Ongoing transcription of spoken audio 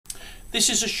This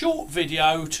is a short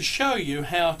video to show you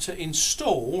how to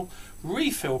install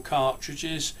refill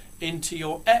cartridges into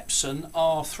your Epson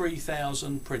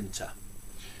R3000 printer.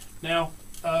 Now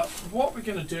what we're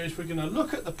going to do is we're going to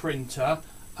look at the printer.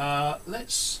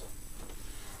 Let's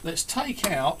take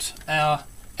out our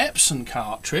Epson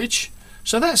cartridge.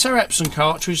 So that's our Epson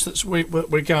cartridge that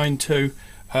we're going to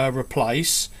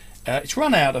replace. It's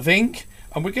run out of ink,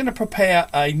 and we're going to prepare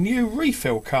a new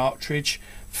refill cartridge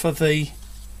for the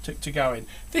to go in.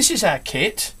 This is our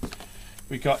kit.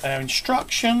 We've got our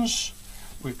instructions,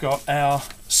 we've got our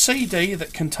CD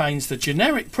that contains the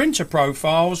generic printer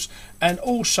profiles and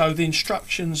also the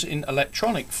instructions in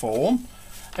electronic form.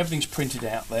 Everything's printed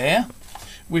out there.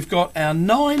 We've got our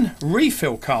 9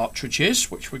 refill cartridges,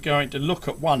 which we're going to look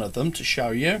at one of them to show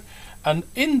you, and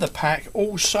in the pack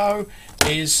also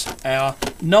is our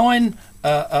 9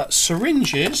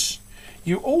 syringes.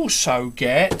 You also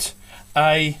get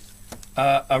a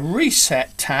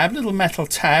reset tab, little metal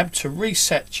tab to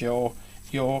reset your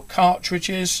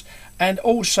cartridges, and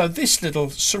also this little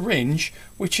syringe,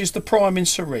 which is the priming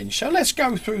syringe. So let's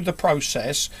go through the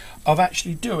process of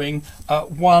actually doing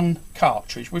one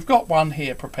cartridge. We've got one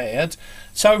here prepared.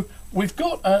 So we've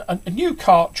got a new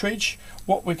cartridge.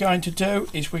 What we're going to do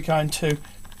is we're going to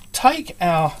take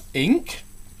our ink.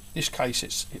 In this case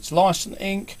it's license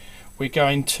ink. We're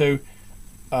going to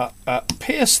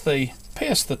pierce the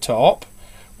top.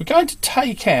 We're going to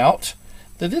take out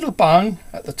the little bung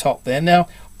at the top there. Now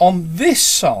on this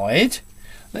side,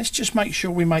 let's just make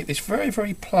sure we make this very,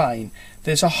 very plain.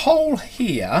 There's a hole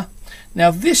here.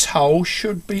 Now this hole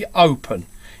should be open.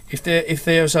 If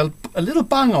there's a little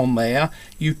bung on there,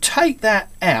 you take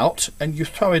that out and you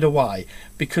throw it away,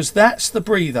 because that's the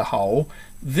breather hole.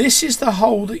 This is the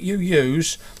hole that you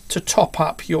use to top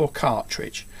up your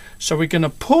cartridge. So we're going to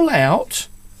pull out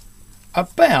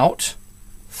about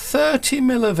 30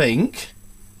 ml of ink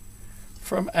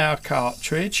from our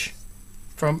cartridge,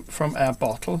 from our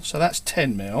bottle. So that's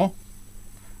 10 ml,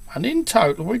 and in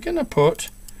total we're going to put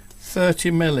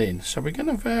 30 ml in. So we're going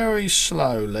to very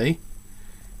slowly.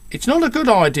 It's not a good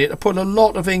idea to put a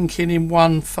lot of ink in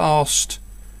one fast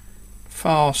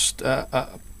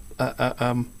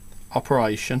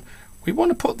operation. We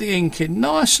want to put the ink in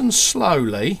nice and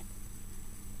slowly.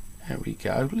 There we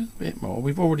go, a little bit more.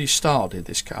 We've already started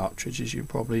this cartridge, as you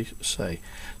probably see.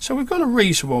 So we've got a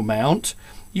reasonable amount.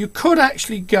 You could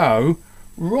actually go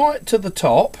right to the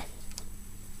top,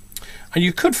 and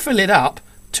you could fill it up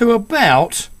to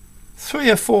about 3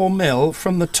 or 4 ml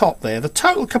from the top there. The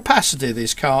total capacity of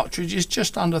this cartridge is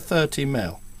just under 30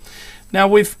 ml. Now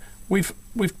we've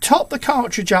topped the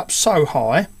cartridge up so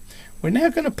high. We're now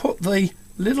going to put the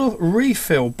little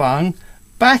refill bung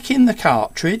back in the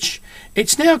cartridge.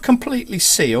 It's now completely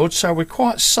sealed, so we're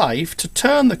quite safe to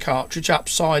turn the cartridge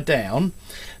upside down.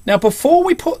 Now before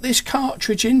we put this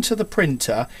cartridge into the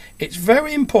printer, it's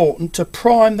very important to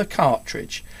prime the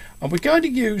cartridge, and we're going to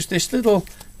use this little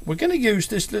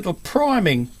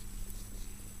priming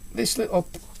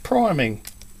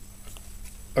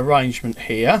arrangement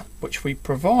here, which we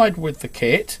provide with the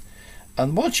kit.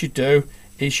 And what you do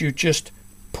is you just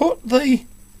put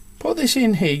this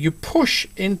in here, you push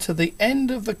into the end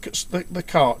of the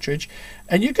cartridge,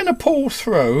 and you're going to pull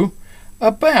through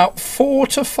about 4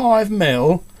 to 5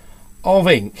 ml of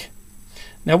ink.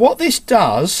 Now what this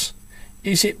does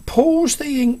is it pulls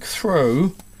the ink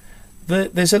through.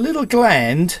 There's a little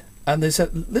gland, and there's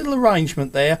a little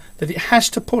arrangement there that it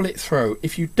has to pull it through.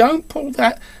 If you don't pull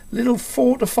that little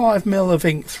 4 to 5 ml of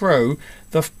ink through,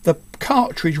 the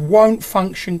cartridge won't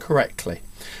function correctly.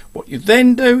 What you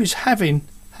then do is, having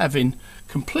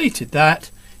completed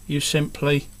that, you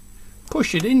simply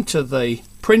push it into the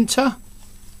printer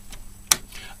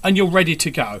and you're ready to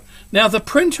go. Now the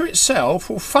printer itself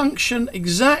will function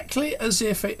exactly as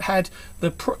if it had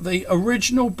the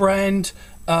original brand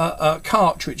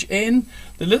cartridge in.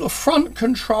 The little front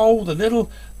control, the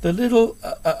little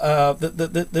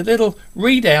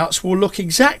readouts will look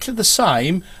exactly the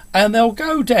same, and they'll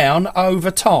go down over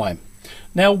time.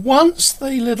 Now once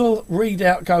the little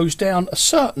readout goes down a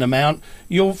certain amount,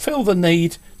 you'll feel the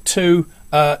need to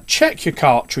check your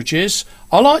cartridges.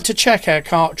 I like to check our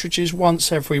cartridges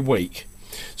once every week.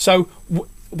 So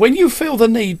when you feel the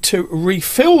need to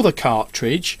refill the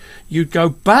cartridge, you'd go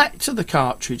back to the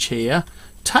cartridge here,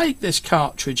 take this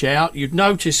cartridge out. You'd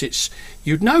notice it's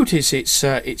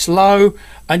low,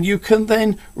 and you can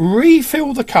then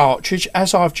refill the cartridge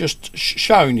as I've just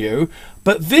shown you,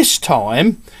 but this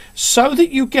time so that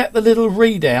you get the little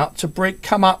readout to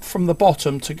come up from the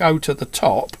bottom to go to the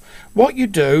top. What you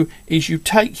do is you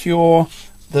take the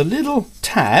little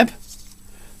tab,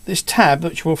 this tab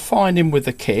which you'll find in with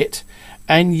the kit,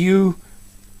 and you,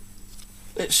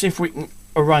 let's see if we can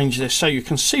arrange this so you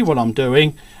can see what I'm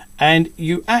doing, and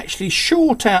you actually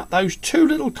short out those two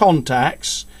little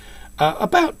contacts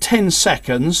about 10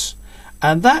 seconds,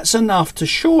 and that's enough to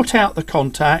short out the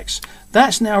contacts.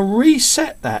 That's now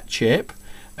reset that chip,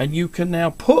 and you can now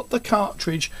put the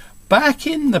cartridge back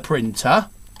in the printer,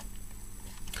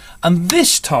 and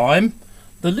this time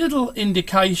the little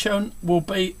indication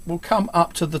will come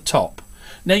up to the top.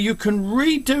 Now you can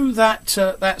redo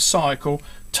that cycle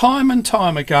time and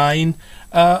time again,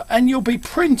 and you'll be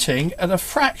printing at a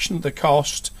fraction of the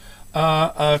cost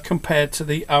compared to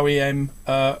the OEM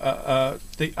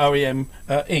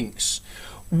inks.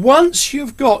 Once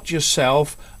you've got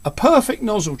yourself a perfect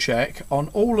nozzle check on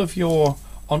all of your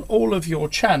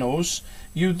channels,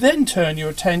 you then turn your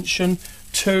attention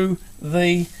to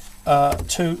the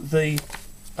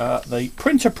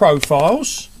printer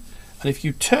profiles, and if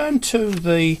you turn to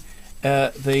the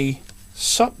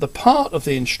part of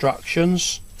the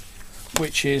instructions,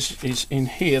 which is in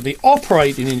here, the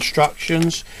operating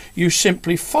instructions, you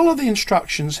simply follow the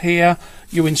instructions here.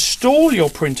 You install your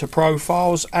printer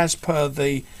profiles as per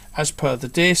the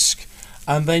disc,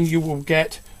 and then you will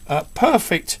get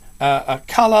perfect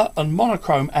colour and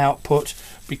monochrome output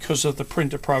because of the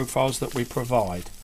printer profiles that we provide.